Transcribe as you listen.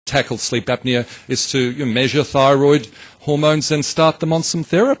tackle sleep apnea is to measure thyroid hormones and start them on some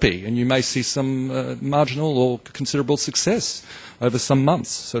therapy, and you may see some marginal or considerable success over some months.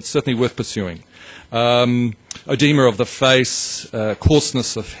 So it's certainly worth pursuing. Edema of the face,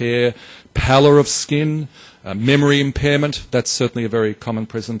 coarseness of hair, pallor of skin, memory impairment, that's certainly a very common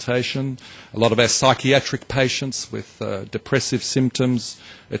presentation. A lot of our psychiatric patients with depressive symptoms,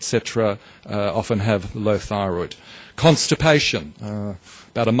 etc., often have low thyroid. Constipation.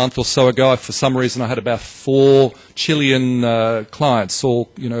 About a month or so ago, for some reason, I had about 4 Chilean clients, all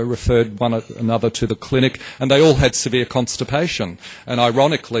referred one another to the clinic, and they all had severe constipation. And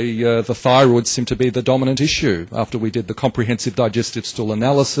ironically, the thyroid seemed to be the dominant issue. After we did the comprehensive digestive stool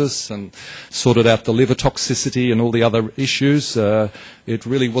analysis and sorted out the liver toxicity and all the other issues, it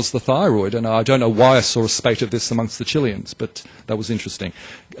really was the thyroid. And I don't know why I saw a spate of this amongst the Chileans, but that was interesting.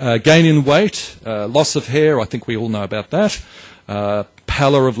 Gain in weight, loss of hair, I think we all know about that.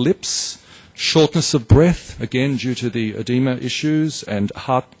 Pallor of lips, shortness of breath, again due to the edema issues and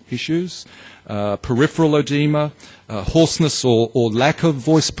heart issues, peripheral edema, hoarseness or lack of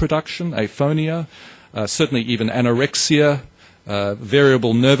voice production, aphonia, certainly even anorexia,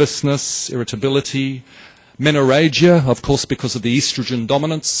 variable nervousness, irritability, menorrhagia, of course, because of the estrogen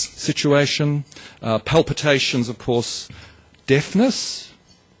dominance situation, palpitations, of course, deafness.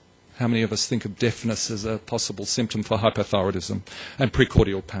 How many of us think of deafness as a possible symptom for hypothyroidism? And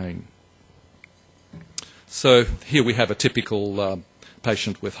precordial pain. So here we have a typical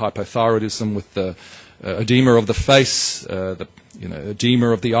patient with hypothyroidism with the edema of the face, edema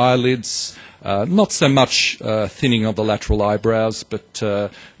of the eyelids, not so much thinning of the lateral eyebrows,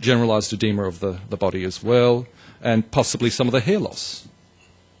 but generalized edema of the body as well, and possibly some of the hair loss.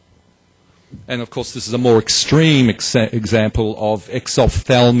 And of course, this is a more extreme example of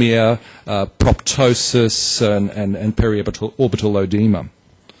exophthalmia, proptosis, and periorbital edema.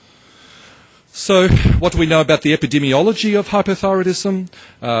 So what do we know about the epidemiology of hypothyroidism?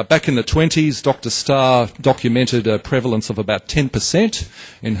 Back in the 20s, Dr. Starr documented a prevalence of about 10%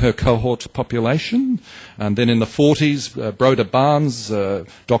 in her cohort population. And then in the 40s, Broder Barnes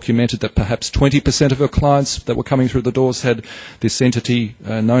documented that perhaps 20% of her clients that were coming through the doors had this entity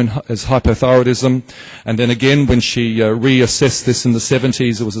known as hypothyroidism. And then again, when she reassessed this in the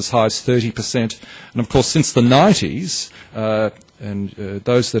 70s, it was as high as 30%. And of course, since the 90s,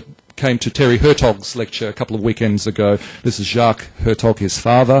 those that came to Terry Hertog's lecture a couple of weekends ago, this is Jacques Hertog, his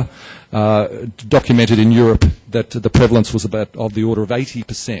father, documented in Europe that the prevalence was about of the order of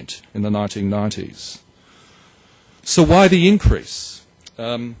 80% in the 1990s. So why the increase?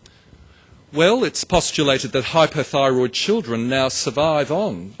 Well, it's postulated that hypothyroid children now survive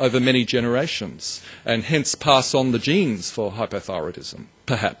on over many generations and hence pass on the genes for hypothyroidism,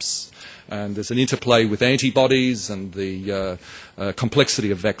 perhaps. And there's an interplay with antibodies and the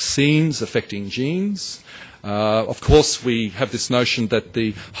complexity of vaccines affecting genes. Of course, we have this notion that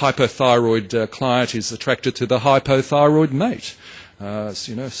the hypothyroid client is attracted to the hypothyroid mate.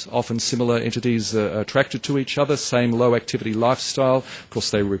 Often similar entities are attracted to each other, same low-activity lifestyle. Of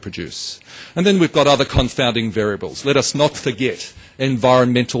course, they reproduce. And then we've got other confounding variables. Let us not forget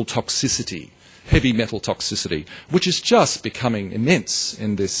environmental toxicity, heavy metal toxicity, which is just becoming immense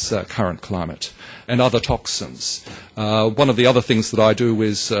in this current climate, and other toxins. One of the other things that I do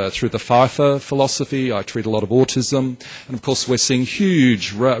is through the FIFA philosophy, I treat a lot of autism, and of course we're seeing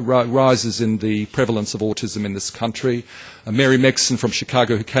huge rises in the prevalence of autism in this country. Mary Megson from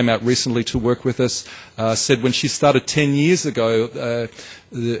Chicago, who came out recently to work with us, said when she started 10 years ago,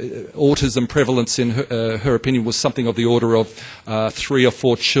 the autism prevalence, in her opinion, was something of the order of 3 or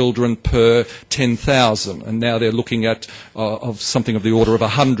 4 children per 10,000, and now they're looking at of something of the order of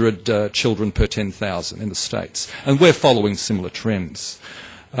 100 children per 10,000 in the States. And we're following similar trends.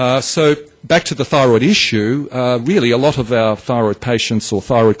 So back to the thyroid issue, really a lot of our thyroid patients or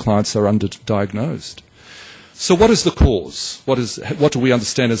thyroid clients are underdiagnosed. So what is the cause? What do we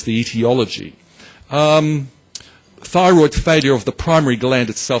understand as the etiology? Thyroid failure of the primary gland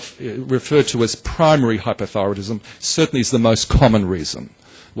itself, referred to as primary hypothyroidism, certainly is the most common reason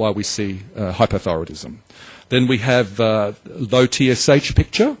why we see hypothyroidism. Then we have low TSH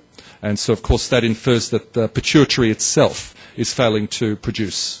picture, and so of course that infers that the pituitary itself is failing to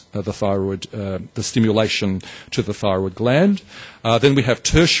produce the thyroid, the stimulation to the thyroid gland. Then we have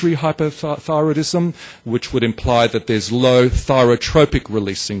tertiary hypothyroidism, which would imply that there's low thyrotropic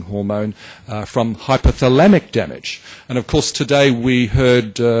releasing hormone from hypothalamic damage. And of course today we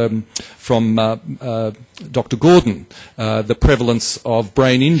heard from Dr. Gordon the prevalence of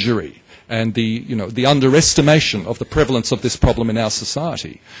brain injury and the underestimation of the prevalence of this problem in our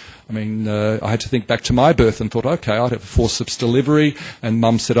society. I mean, I had to think back to my birth and thought, okay, I'd have a forceps delivery, and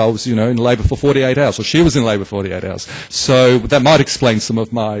Mum said I was, in labour for 48 hours, or she was in labour for 48 hours. So that might explain some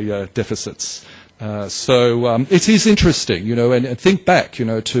of my deficits. So it is interesting, and think back,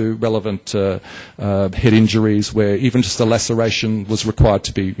 to relevant head injuries where even just a laceration was required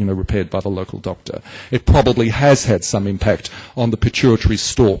to be, repaired by the local doctor. It probably has had some impact on the pituitary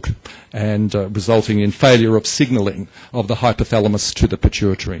stalk and resulting in failure of signalling of the hypothalamus to the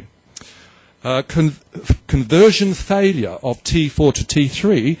pituitary. Conversion failure of T4 to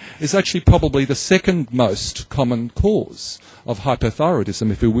T3 is actually probably the second most common cause of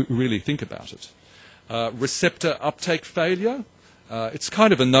hypothyroidism if we really think about it. Receptor uptake failure, it's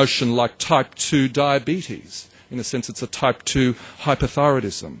kind of a notion like type 2 diabetes. In a sense, it's a type 2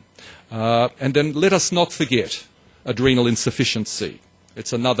 hypothyroidism. And then let us not forget adrenal insufficiency.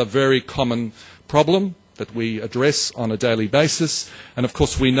 It's another very common problem that we address on a daily basis. And of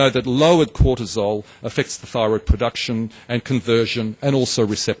course, we know that lowered cortisol affects the thyroid production and conversion and also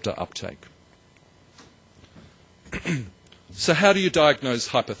receptor uptake. So how do you diagnose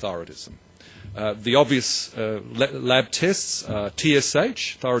hypothyroidism? The obvious lab tests are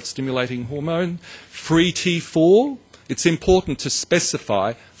TSH, thyroid stimulating hormone, free T4. It's important to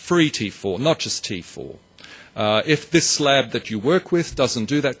specify free T4, not just T4. If this lab that you work with doesn't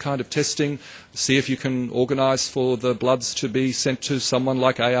do that kind of testing, see if you can organise for the bloods to be sent to someone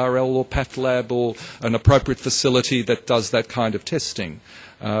like ARL or PathLab or an appropriate facility that does that kind of testing.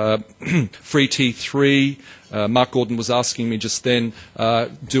 Free T3, Mark Gordon was asking me just then,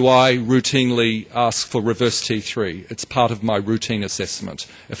 do I routinely ask for reverse T3? It's part of my routine assessment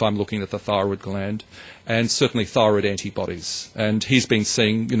if I'm looking at the thyroid gland, and certainly thyroid antibodies. And he's been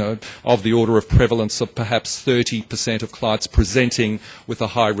seeing, of the order of prevalence of perhaps 30% of clients presenting with a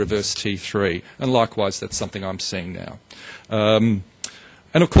high reverse T3. And likewise, that's something I'm seeing now. And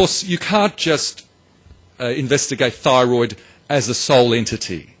of course, you can't just investigate thyroid as a sole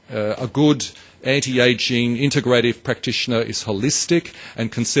entity. A good anti-aging integrative practitioner is holistic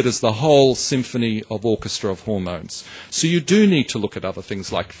and considers the whole symphony of orchestra of hormones. So you do need to look at other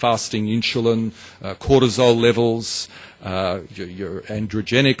things like fasting insulin, cortisol levels, your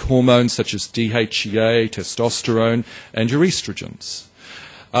androgenic hormones such as DHEA, testosterone, and your estrogens.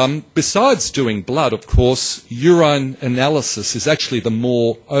 Besides doing blood, of course, urine analysis is actually the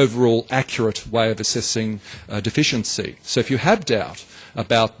more overall accurate way of assessing deficiency. So if you have doubt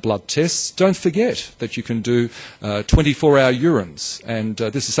about blood tests, don't forget that you can do 24-hour urines, and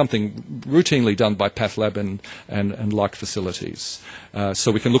this is something routinely done by PathLab and like facilities.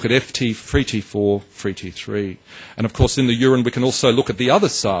 So we can look at FT, free T4, free T3. And of course in the urine we can also look at the other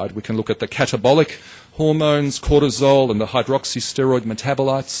side. We can look at the catabolic hormones, cortisol and the hydroxysteroid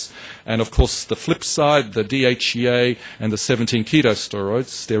metabolites, and of course the flip side, the DHEA and the 17 keto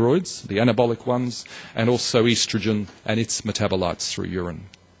steroids, the anabolic ones, and also estrogen and its metabolites through urine.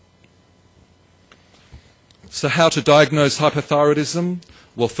 So how to diagnose hypothyroidism?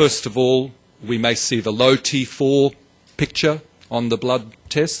 Well, first of all, we may see the low T4 picture on the blood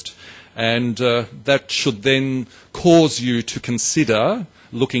test, and that should then cause you to consider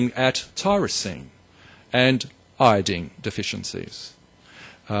looking at tyrosine and iodine deficiencies.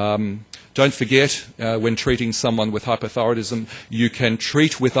 Don't forget, when treating someone with hypothyroidism, you can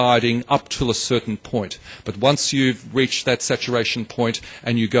treat with iodine up to a certain point. But once you've reached that saturation point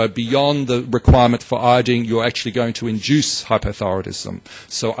and you go beyond the requirement for iodine, you're actually going to induce hypothyroidism.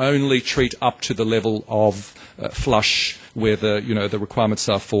 So only treat up to the level of flush where the requirements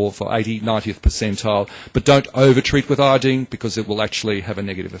are for 80, 90th percentile. But don't over-treat with iodine because it will actually have a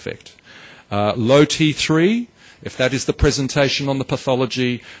negative effect. Low T3, if that is the presentation on the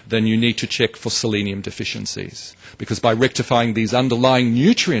pathology, then you need to check for selenium deficiencies. Because by rectifying these underlying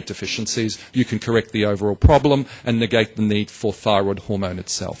nutrient deficiencies, you can correct the overall problem and negate the need for thyroid hormone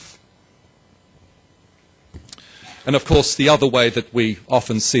itself. And of course, the other way that we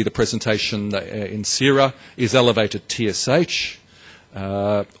often see the presentation in sera is elevated TSH,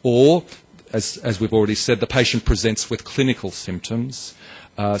 or, as we've already said, the patient presents with clinical symptoms,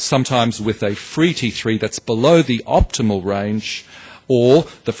 sometimes with a free T3 that's below the optimal range, or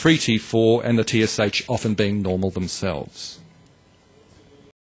the free T4 and the TSH often being normal themselves.